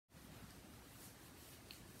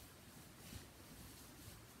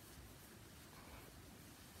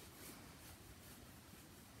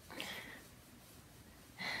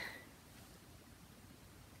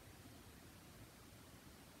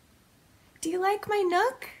you like my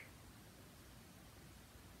nook?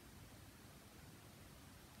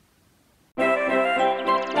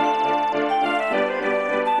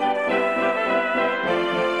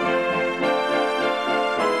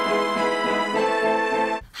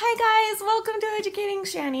 Hi guys, welcome to Educating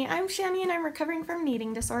Shanny. I'm Shanny and I'm recovering from an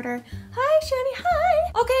eating disorder. Hi Shanny,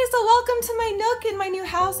 hi! Okay, so welcome to my nook in my new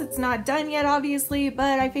house. It's not done yet obviously,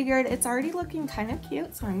 but I figured it's already looking kind of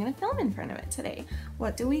cute, so I'm gonna film in front of it today.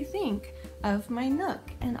 What do we think of my nook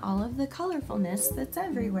and all of the colorfulness that's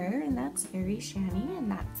everywhere? And that's very Shanny, and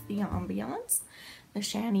that's the ambiance, the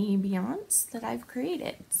Shanny ambiance that I've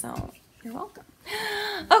created, so you're welcome.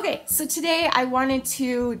 Okay, so today I wanted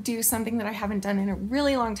to do something that I haven't done in a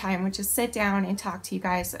really long time, which is sit down and talk to you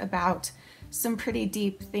guys about some pretty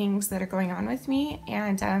deep things that are going on with me.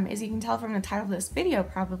 And as you can tell from the title of this video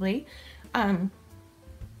probably,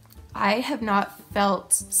 I have not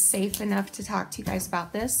felt safe enough to talk to you guys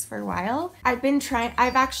about this for a while. I've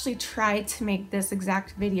actually tried to make this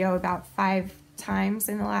exact video about 5 times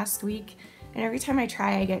in the last week. And every time I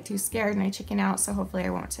try, I get too scared and I chicken out, so hopefully I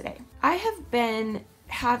won't today. I have been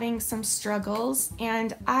having some struggles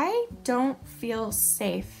and I don't feel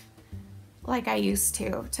safe like I used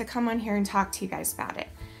to come on here and talk to you guys about it.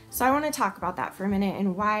 So I want to talk about that for a minute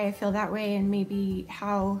and why I feel that way and maybe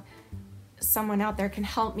how someone out there can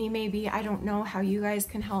help me. Maybe I don't know how you guys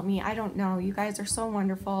can help me. I don't know. You guys are so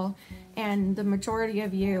wonderful, and the majority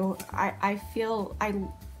of you,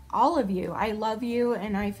 all of you, I love you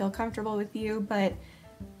and I feel comfortable with you, but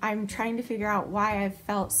I'm trying to figure out why I've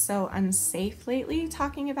felt so unsafe lately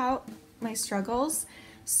talking about my struggles.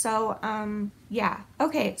 So yeah,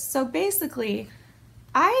 okay, so basically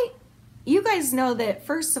you guys know that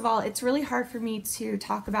first of all, it's really hard for me to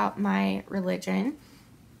talk about my religion.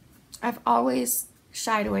 I've always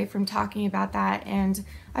shied away from talking about that, and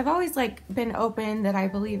I've always been open that I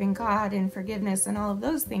believe in God and forgiveness and all of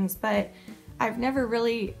those things, but I've never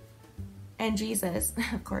really, and Jesus,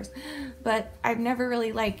 of course, but I've never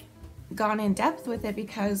really gone in depth with it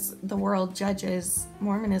because the world judges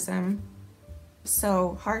Mormonism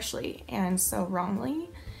so harshly and so wrongly.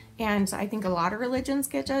 And I think a lot of religions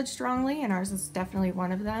get judged wrongly, and ours is definitely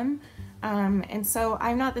one of them. And so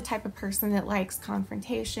I'm not the type of person that likes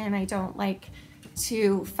confrontation. I don't like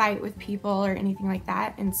to fight with people or anything like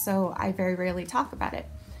that. And so I very rarely talk about it.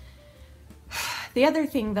 The other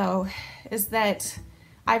thing though, is that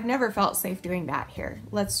I've never felt safe doing that here.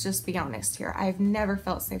 Let's just be honest here. I've never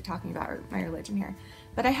felt safe talking about my religion here.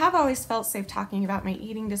 But I have always felt safe talking about my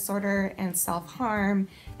eating disorder and self-harm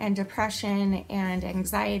and depression and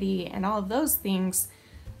anxiety and all of those things.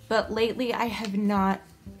 But lately I have not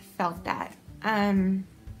felt that. How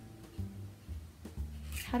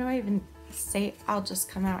do I even say, I'll just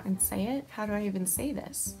come out and say it. How do I even say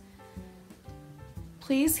this?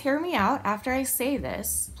 Please hear me out after I say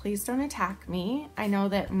this. Please don't attack me. I know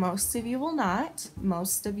that most of you will not,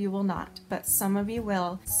 but some of you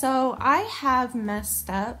will. So I have messed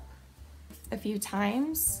up a few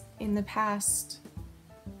times in the past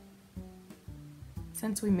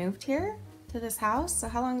since we moved here to this house. So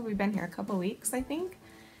how long have we been here? A couple weeks, I think.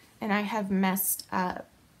 And I have messed up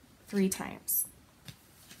 3 times,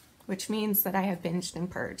 which means that I have binged and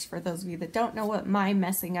purged. For those of you that don't know what my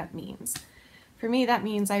messing up means. For me, that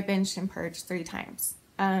means I binged and purged 3 times.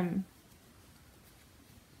 I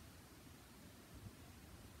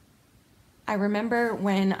remember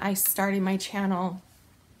when I started my channel,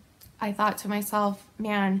 I thought to myself,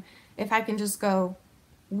 man, if I can just go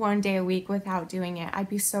 1 day a week without doing it, I'd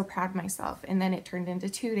be so proud of myself. And then it turned into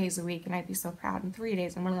 2 days a week and I'd be so proud, and 3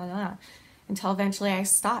 days and blah, blah, blah, until eventually I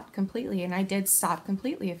stopped completely. And I did stop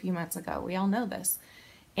completely a few months ago. We all know this.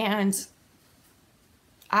 And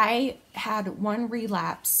I had one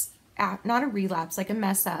relapse, not a relapse, like a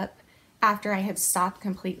mess up, after I had stopped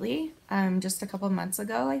completely, just a couple of months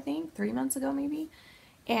ago, I think, 3 months ago maybe.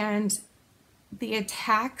 And the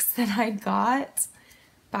attacks that I got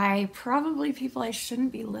by probably people I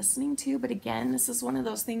shouldn't be listening to, but again, this is one of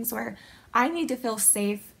those things where I need to feel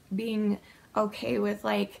safe being okay with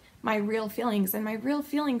my real feelings, and my real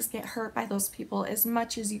feelings get hurt by those people as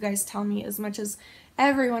much as you guys tell me, as much as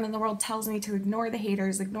everyone in the world tells me to ignore the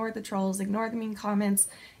haters, ignore the trolls, ignore the mean comments.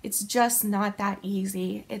 It's just not that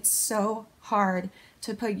easy. It's so hard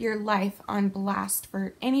to put your life on blast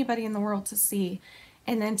for anybody in the world to see,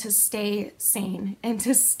 and then to stay sane and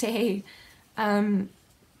to stay,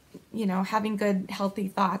 you know, having good, healthy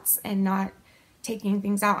thoughts and not taking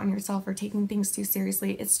things out on yourself or taking things too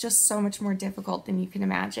seriously. It's just so much more difficult than you can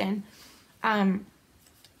imagine.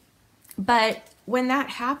 But when that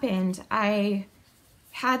happened, I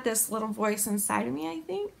had this little voice inside of me, I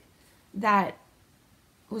think, that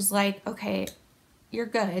was like, okay, you're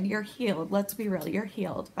good, you're healed. Let's be real, you're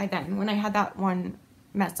healed by then. When I had that one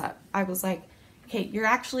mess up, I was like, okay, you're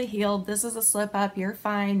actually healed. This is a slip up. You're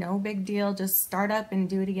fine. No big deal. Just start up and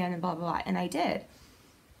do it again and blah, blah, blah. And I did.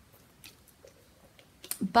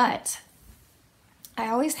 But I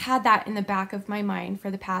always had that in the back of my mind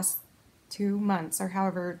for the past 2 months or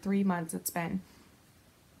however 3 months it's been,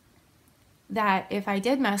 that if I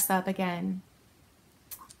did mess up again,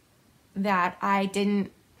 that I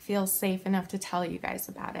didn't feel safe enough to tell you guys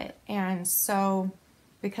about it. And so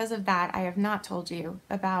because of that, I have not told you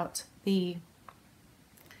about the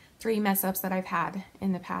 3 mess ups that I've had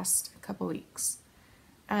in the past couple weeks.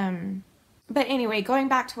 But anyway, going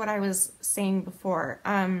back to what I was saying before,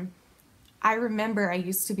 I remember I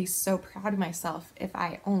used to be so proud of myself if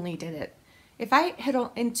I only did it. If I had,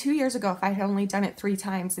 in 2 years ago, if I had only done it 3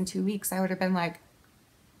 times in 2 weeks, I would have been like,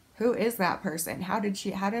 who is that person? How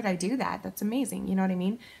did I do that? That's amazing. You know what I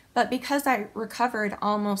mean? But because I recovered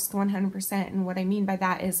almost 100%, and what I mean by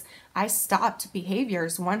that is I stopped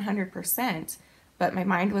behaviors 100%, but my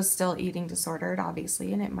mind was still eating disordered,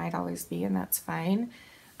 obviously, and it might always be, and that's fine.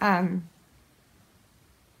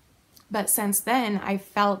 But since then, I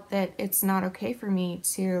felt that it's not okay for me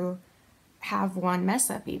to have one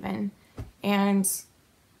mess up even. And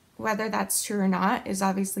whether that's true or not is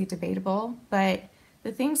obviously debatable, but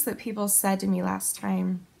the things that people said to me last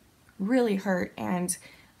time really hurt, and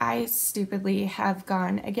I stupidly have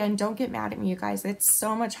gone, again, don't get mad at me, you guys. It's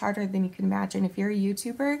so much harder than you can imagine. If you're a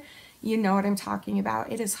YouTuber, you know what I'm talking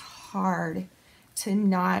about. It is hard to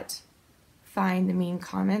not find the mean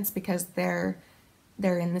comments because they're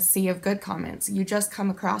in the sea of good comments. You just come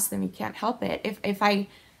across them. You can't help it. If I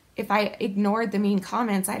ignored the mean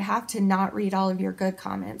comments, I'd have to not read all of your good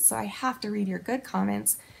comments. So I have to read your good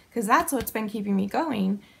comments because that's what's been keeping me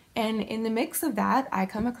going. And in the mix of that, I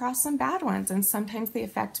come across some bad ones, and sometimes they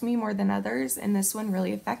affect me more than others, and this one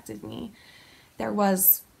really affected me. There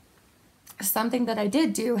was something that I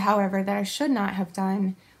did do, however, that I should not have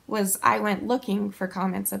done, was I went looking for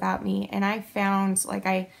comments about me, and I found, like,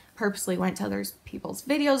 I purposely went to other people's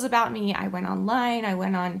videos about me. I went online, I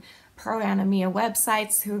went on pro-anemia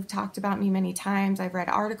websites who have talked about me many times. I've read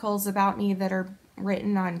articles about me that are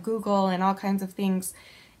written on Google and all kinds of things,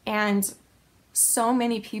 and so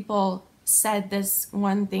many people said this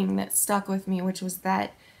one thing that stuck with me, which was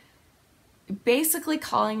that basically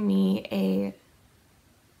calling me a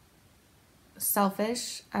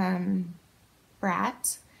selfish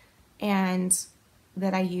brat, and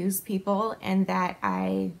that I use people, and that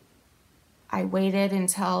I waited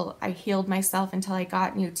until I healed myself, until I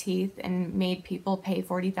got new teeth and made people pay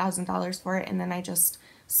 $40,000 for it, and then I just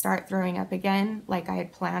start throwing up again like I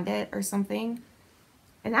had planned it or something.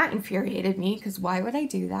 And that infuriated me, because why would I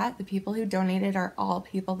do that? The people who donated are all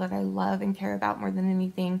people that I love and care about more than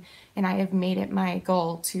anything, and I have made it my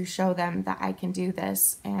goal to show them that I can do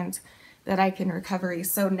this and that I can recover.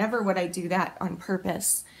 So never would I do that on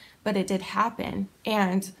purpose, but it did happen.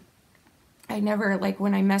 And I never, like,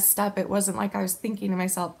 when I messed up, it wasn't like I was thinking to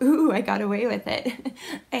myself, ooh, I got away with it.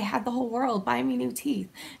 I had the whole world buy me new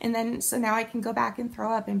teeth, and then so now I can go back and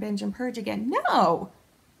throw up and binge and purge again. No!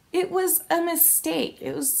 It was a mistake.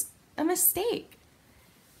 It was a mistake.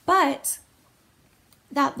 But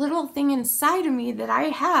that little thing inside of me that I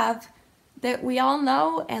have, that we all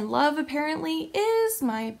know and love apparently, is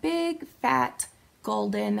my big fat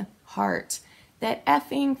golden heart that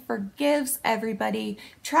effing forgives everybody,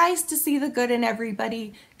 tries to see the good in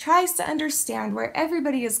everybody, tries to understand where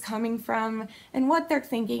everybody is coming from and what they're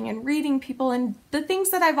thinking, and reading people and the things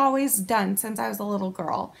that I've always done since I was a little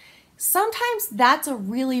girl. Sometimes that's a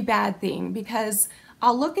really bad thing, because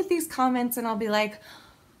I'll look at these comments and I'll be like,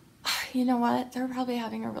 you know what, they're probably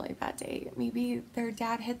having a really bad day. Maybe their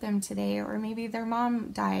dad hit them today, or maybe their mom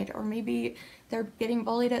died, or maybe they're getting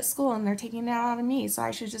bullied at school and they're taking it out on me, so I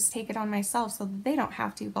should just take it on myself so that they don't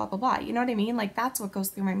have to, blah, blah, blah. You know what I mean? Like, that's what goes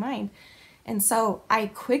through my mind. And so I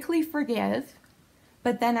quickly forgive,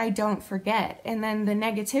 but then I don't forget. And then the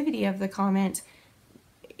negativity of the comment,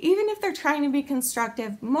 even if they're trying to be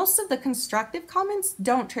constructive, most of the constructive comments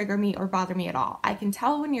don't trigger me or bother me at all. I can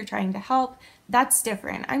tell when you're trying to help. That's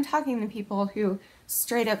different. I'm talking to people who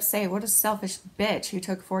straight up say, what a selfish bitch who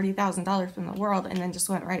took $40,000 from the world and then just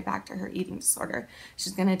went right back to her eating disorder.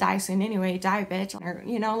 She's gonna die soon anyway, die bitch. Or,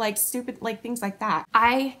 you know, like stupid, like things like that.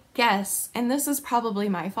 I guess, and this is probably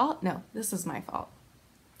my fault. No, this is my fault.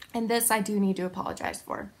 And this I do need to apologize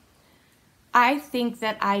for. I think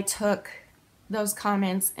that I took those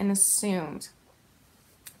comments and assumed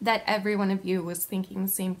that every one of you was thinking the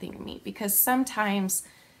same thing to me, because sometimes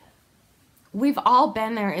we've all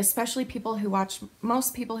been there, especially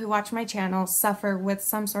most people who watch my channel suffer with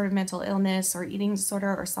some sort of mental illness or eating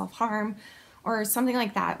disorder or self-harm or something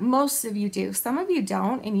like that. Most of you do. Some of you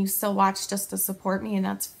don't, and you still watch just to support me, and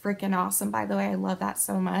that's freaking awesome, by the way. I love that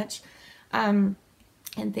so much. And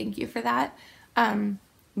thank you for that.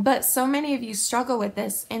 But so many of you struggle with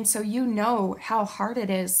this, and so you know how hard it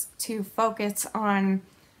is to focus on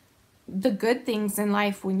the good things in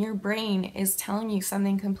life when your brain is telling you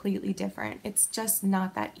something completely different. It's just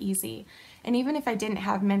not that easy. And even if I didn't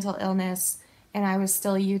have mental illness and I was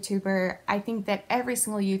still a YouTuber, I think that every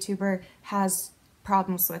single YouTuber has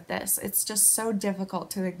problems with this. It's just so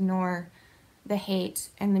difficult to ignore the hate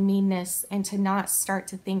and the meanness and to not start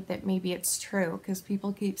to think that maybe it's true because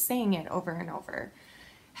people keep saying it over and over.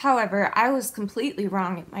 However, I was completely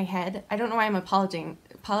wrong in my head. I don't know why I'm apologizing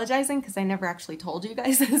because I never actually told you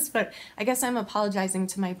guys this, but I guess I'm apologizing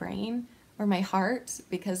to my brain or my heart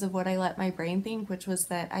because of what I let my brain think, which was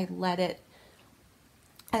that I let it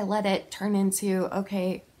turn into,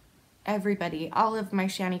 okay, everybody, all of my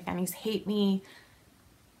Shanny fannies hate me.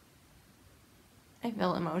 I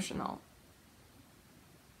feel emotional.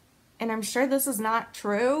 And I'm sure this is not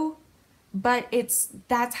true, but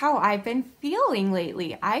that's how I've been feeling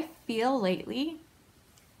lately. I feel lately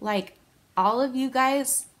like all of you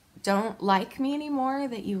guys don't like me anymore,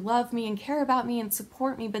 that you love me and care about me and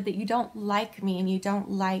support me, but that you don't like me and you don't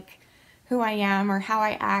like who I am or how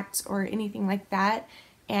I act or anything like that.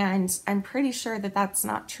 And I'm pretty sure that that's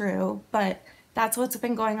not true, but that's what's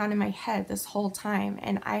been going on in my head this whole time.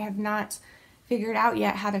 And I have not figured out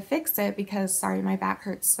yet how to fix it because, sorry, my back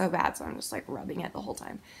hurts so bad, so I'm just like rubbing it the whole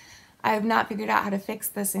time. I have not figured out how to fix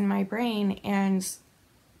this in my brain, and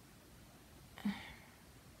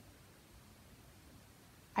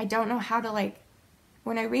I don't know how to, like,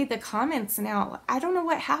 when I read the comments now, I don't know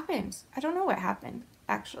what happened. I don't know what happened,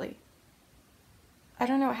 actually. I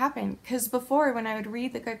don't know what happened, because before, when I would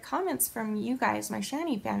read the good comments from you guys, my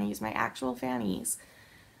Shanny fannies, my actual fannies,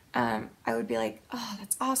 I would be like, oh,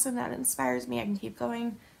 that's awesome, that inspires me, I can keep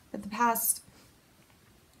going. But the past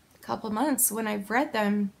couple months, when I've read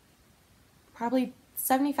them, probably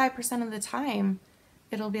 75% of the time,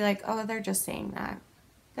 it'll be like, oh, they're just saying that.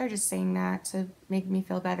 They're just saying that to make me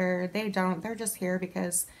feel better. They don't. They're just here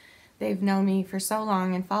because they've known me for so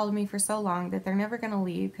long and followed me for so long that they're never going to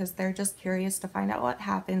leave because they're just curious to find out what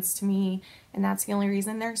happens to me. And that's the only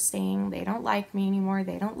reason they're staying. They don't like me anymore.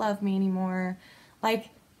 They don't love me anymore. Like,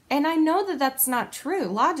 and I know that that's not true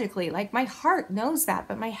logically. Like, my heart knows that,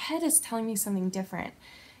 but my head is telling me something different.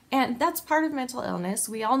 And that's part of mental illness.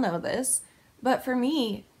 We all know this. But for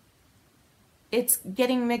me, it's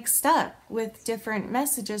getting mixed up with different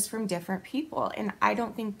messages from different people. And I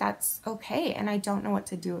don't think that's okay. And I don't know what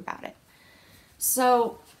to do about it.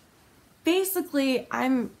 So basically,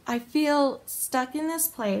 I feel stuck in this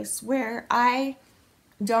place where I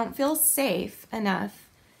don't feel safe enough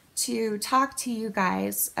to talk to you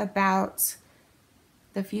guys about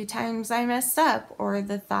the few times I messed up or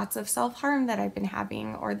the thoughts of self-harm that I've been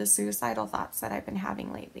having or the suicidal thoughts that I've been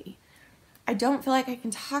having lately. I don't feel like I can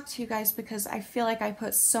talk to you guys because I feel like I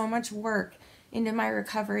put so much work into my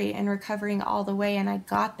recovery and recovering all the way, and I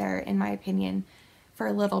got there, in my opinion, for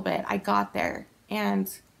a little bit. I got there,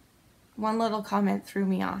 and one little comment threw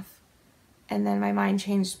me off, and then my mind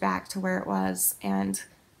changed back to where it was. And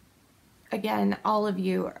again, all of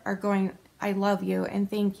you are going, I love you and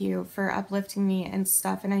thank you for uplifting me and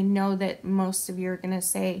stuff. And I know that most of you are going to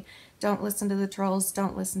say, don't listen to the trolls,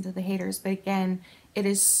 don't listen to the haters. But again, it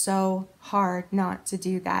is so hard not to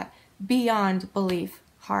do that. Beyond belief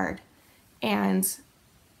hard. And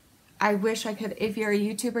I wish I could, if you're a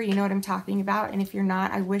YouTuber, you know what I'm talking about. And if you're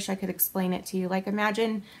not, I wish I could explain it to you. Like,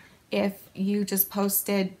 imagine if you just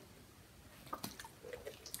posted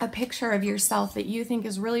a picture of yourself that you think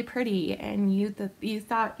is really pretty, and you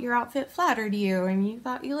thought your outfit flattered you, and you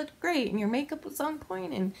thought you looked great, and your makeup was on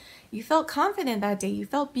point, and you felt confident that day, you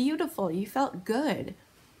felt beautiful, you felt good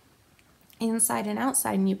inside and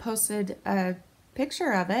outside, and you posted a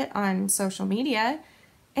picture of it on social media,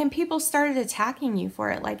 and people started attacking you for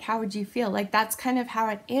it. Like, how would you feel? Like, that's kind of how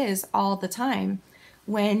it is all the time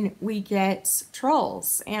when we get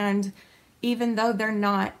trolls. And even though they're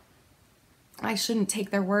not, I shouldn't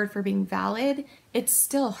take their word for being valid, it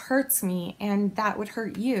still hurts me, and that would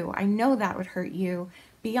hurt you. I know that would hurt you.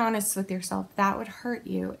 Be honest with yourself. That would hurt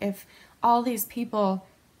you if all these people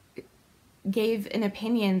gave an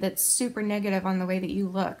opinion that's super negative on the way that you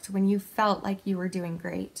looked when you felt like you were doing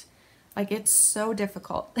great. Like, it's so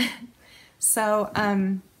difficult. So,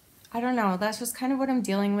 I don't know. That's just kind of what I'm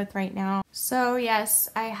dealing with right now. So, yes,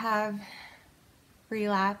 I have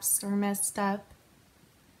relapsed or messed up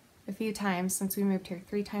a few times since we moved here,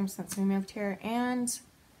 3 times since we moved here, and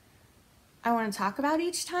I want to talk about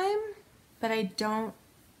each time, but I don't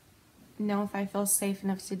know if I feel safe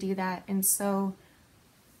enough to do that. And so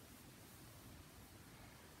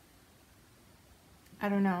I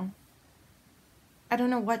don't know. I don't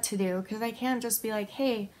know what to do, because I can't just be like,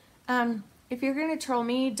 hey, if you're going to troll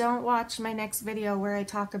me, don't watch my next video where I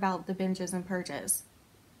talk about the binges and purges.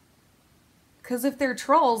 Because if they're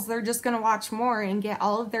trolls, they're just going to watch more and get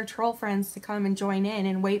all of their troll friends to come and join in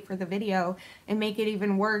and wait for the video and make it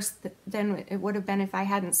even worse than it would have been if I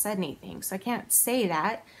hadn't said anything. So I can't say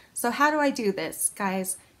that. So how do I do this,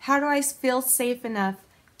 guys? How do I feel safe enough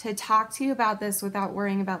to talk to you about this without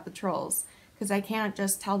worrying about the trolls? Because I can't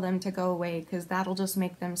just tell them to go away, because that'll just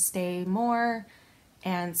make them stay more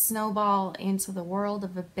and snowball into the world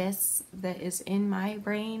of abyss that is in my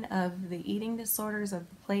brain of the eating disorders, of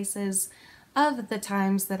the places, of the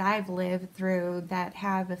times that I've lived through that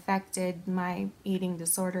have affected my eating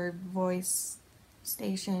disorder voice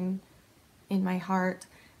station in my heart,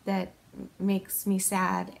 that makes me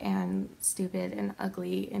sad and stupid and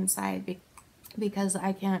ugly inside because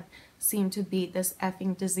I can't seem to beat this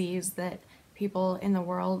effing disease that people in the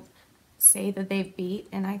world say that they've beat,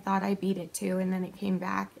 and I thought I beat it too, and then it came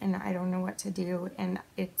back and I don't know what to do, and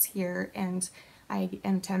it's here, and I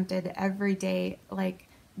am tempted every day, like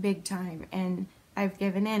big time, and I've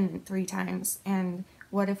given in 3 times, and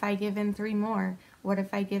what if I give in 3 more? What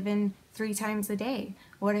if I give in 3 times a day?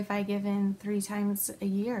 What if I give in 3 times a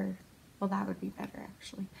year? Well, that would be better,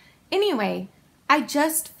 actually. Anyway, I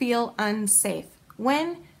just feel unsafe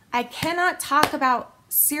when I cannot talk about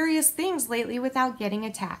serious things lately without getting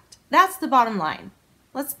attacked. That's the bottom line.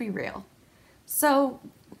 Let's be real. So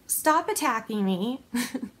stop attacking me.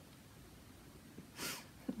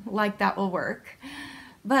 Like that will work.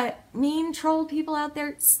 But mean troll people out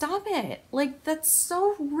there, stop it. Like, that's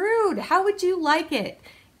so rude. How would you like it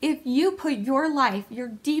if you put your life, your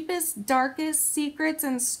deepest, darkest secrets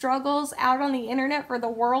and struggles out on the internet for the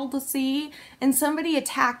world to see, and somebody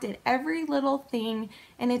attacked it, every little thing,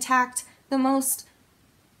 and attacked the most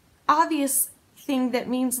obvious thing that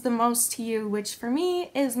means the most to you, which for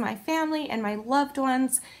me is my family and my loved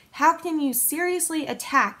ones? How can you seriously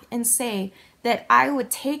attack and say that I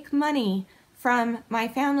would take money from my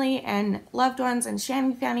family and loved ones and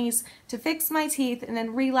Shanny fannies to fix my teeth and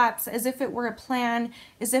then relapse as if it were a plan,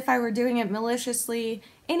 as if I were doing it maliciously,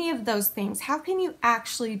 any of those things? How can you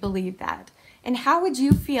actually believe that? And how would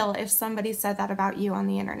you feel if somebody said that about you on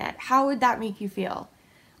the internet? How would that make you feel?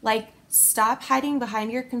 Like, stop hiding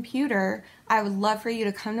behind your computer. I would love for you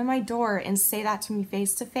to come to my door and say that to me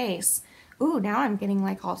face to face. Ooh, now I'm getting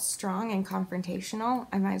like all strong and confrontational.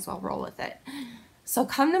 I might as well roll with it. So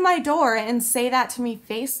come to my door and say that to me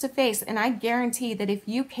face to face, and I guarantee that if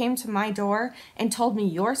you came to my door and told me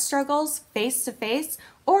your struggles face to face,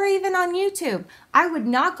 or even on YouTube, I would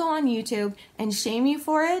not go on YouTube and shame you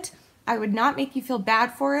for it. I would not make you feel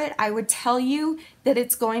bad for it. I would tell you that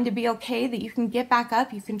it's going to be okay, that you can get back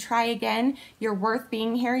up, you can try again, you're worth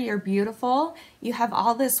being here, you're beautiful, you have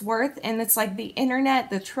all this worth. And it's like the internet,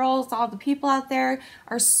 the trolls, all the people out there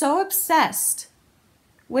are so obsessed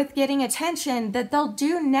with getting attention that they'll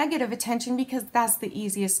do negative attention because that's the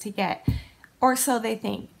easiest to get. Or so they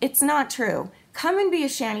think. It's not true. Come and be a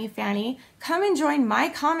Shanny fanny. Come and join my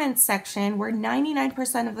comments section where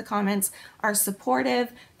 99% of the comments are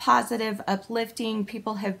supportive, positive, uplifting.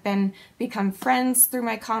 People have become friends through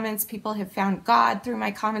my comments. People have found God through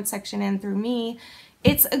my comment section and through me.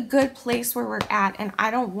 It's a good place where we're at, and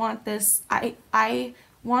I don't want this. I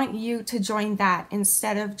want you to join that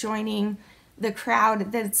instead of joining the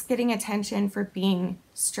crowd that's getting attention for being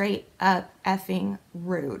straight up effing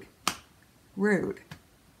rude. Rude.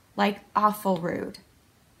 Like awful rude.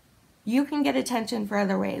 You can get attention for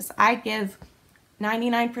other ways. I give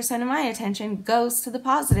 99% of my attention goes to the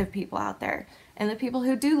positive people out there and the people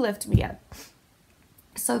who do lift me up.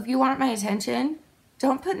 So if you want my attention,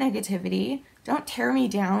 don't put negativity, don't tear me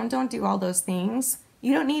down, don't do all those things.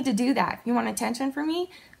 You don't need to do that. If you want attention from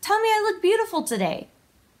me, tell me I look beautiful today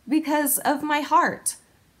because of my heart.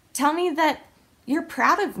 Tell me that you're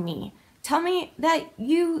proud of me. Tell me that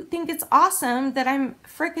you think it's awesome that I'm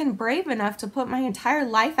freaking brave enough to put my entire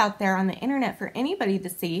life out there on the internet for anybody to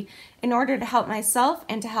see in order to help myself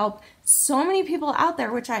and to help so many people out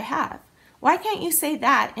there, which I have. Why can't you say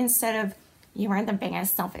that instead of, you are the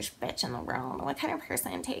biggest selfish bitch in the world? What kind of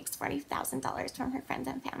person takes $40,000 from her friends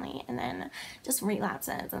and family and then just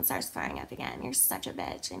relapses and starts throwing up again? You're such a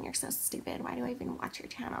bitch and you're so stupid. Why do I even watch your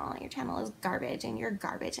channel? Your channel is garbage and you're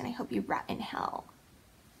garbage and I hope you rot in hell.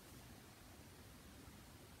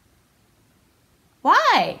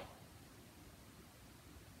 Why?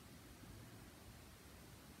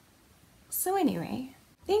 So anyway,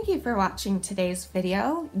 thank you for watching today's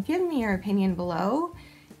video. Give me your opinion below,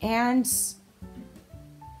 and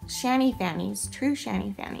Shanny Fannies, true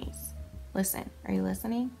Shanny Fannies, listen. Are you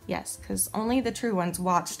listening? Yes, because only the true ones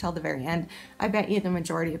watch till the very end. I bet you the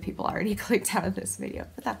majority of people already clicked out of this video,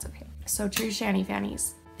 but that's okay. So true Shanny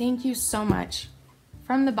Fannies, thank you so much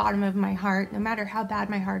from the bottom of my heart. No matter how bad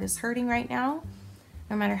my heart is hurting right now,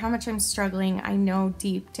 no matter how much I'm struggling, I know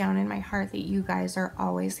deep down in my heart that you guys are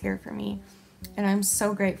always here for me. And I'm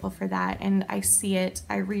so grateful for that. And I see it.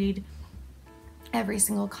 I read every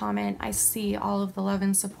single comment. I see all of the love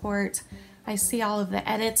and support. I see all of the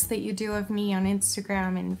edits that you do of me on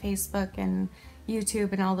Instagram and Facebook and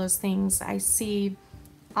YouTube and all those things. I see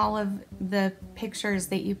all of the pictures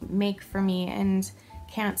that you make for me and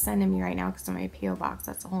can't send to me right now because of my P.O. box.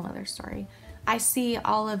 That's a whole other story. I see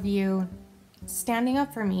all of you standing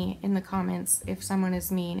up for me in the comments. If someone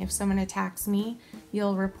is mean, if someone attacks me,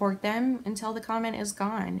 you'll report them until the comment is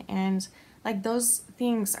gone. And like, those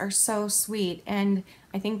things are so sweet. And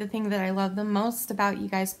I think the thing that I love the most about you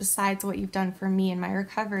guys, besides what you've done for me in my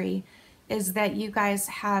recovery, is that you guys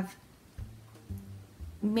have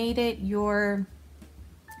made it your,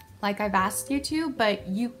 like I've asked you to, but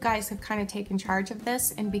you guys have kind of taken charge of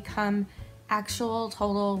this and become actual,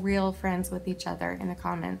 total, real friends with each other in the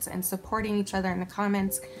comments and supporting each other in the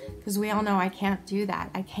comments, because we all know I can't do that.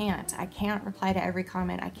 I can't reply to every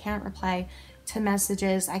comment. I can't reply to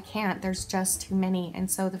messages. I can't. There's just too many.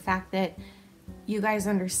 And so the fact that you guys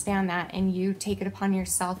understand that and you take it upon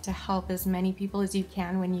yourself to help as many people as you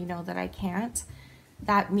can when you know that I can't,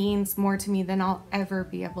 that means more to me than I'll ever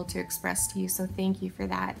be able to express to you. So thank you for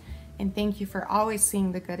that. And thank you for always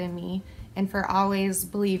seeing the good in me and for always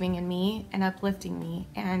believing in me and uplifting me.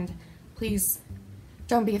 And please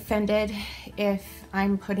don't be offended if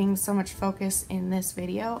I'm putting so much focus in this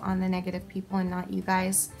video on the negative people and not you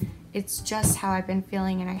guys. It's just how I've been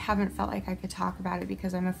feeling, and I haven't felt like I could talk about it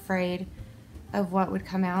because I'm afraid of what would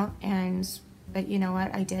come out. But you know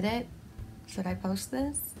what? I did it. Should I post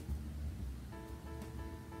this?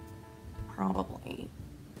 Probably.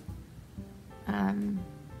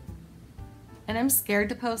 And I'm scared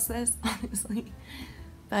to post this, honestly,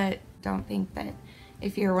 but don't think that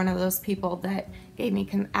if you're one of those people that gave me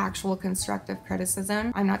actual constructive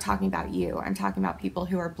criticism. I'm not talking about you. I'm talking about people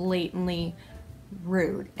who are blatantly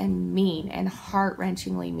rude and mean and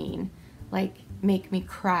heart-wrenchingly mean, like make me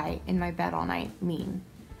cry in my bed all night mean.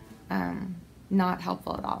 Not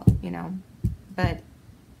helpful at all, you know, but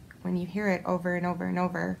when you hear it over and over and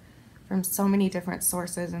over from so many different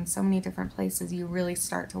sources and so many different places, you really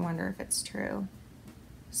start to wonder if it's true.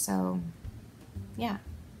 So, yeah.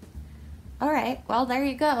 All right, well, there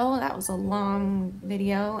you go. That was a long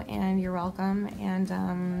video, and you're welcome.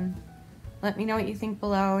 And let me know what you think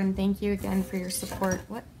below, and thank you again for your support.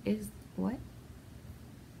 What?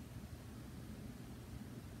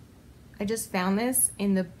 I just found this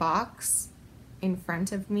in the box in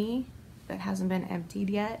front of me that hasn't been emptied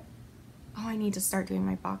yet. Oh, I need to start doing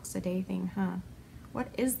my box a day thing, huh? What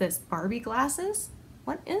is this? Barbie glasses?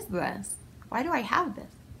 What is this? Why do I have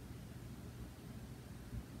this?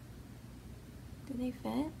 Do they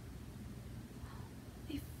fit?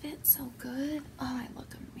 They fit so good. Oh, I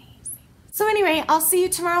look amazing. So anyway, I'll see you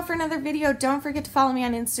tomorrow for another video. Don't forget to follow me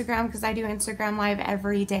on Instagram because I do Instagram Live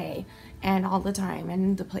every day and all the time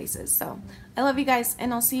and the places. So I love you guys,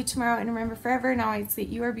 and I'll see you tomorrow. And remember forever and always that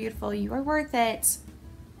you are beautiful. You are worth it.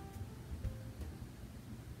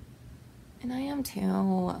 And I am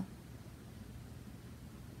too.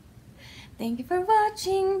 Thank you for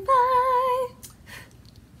watching. Bye.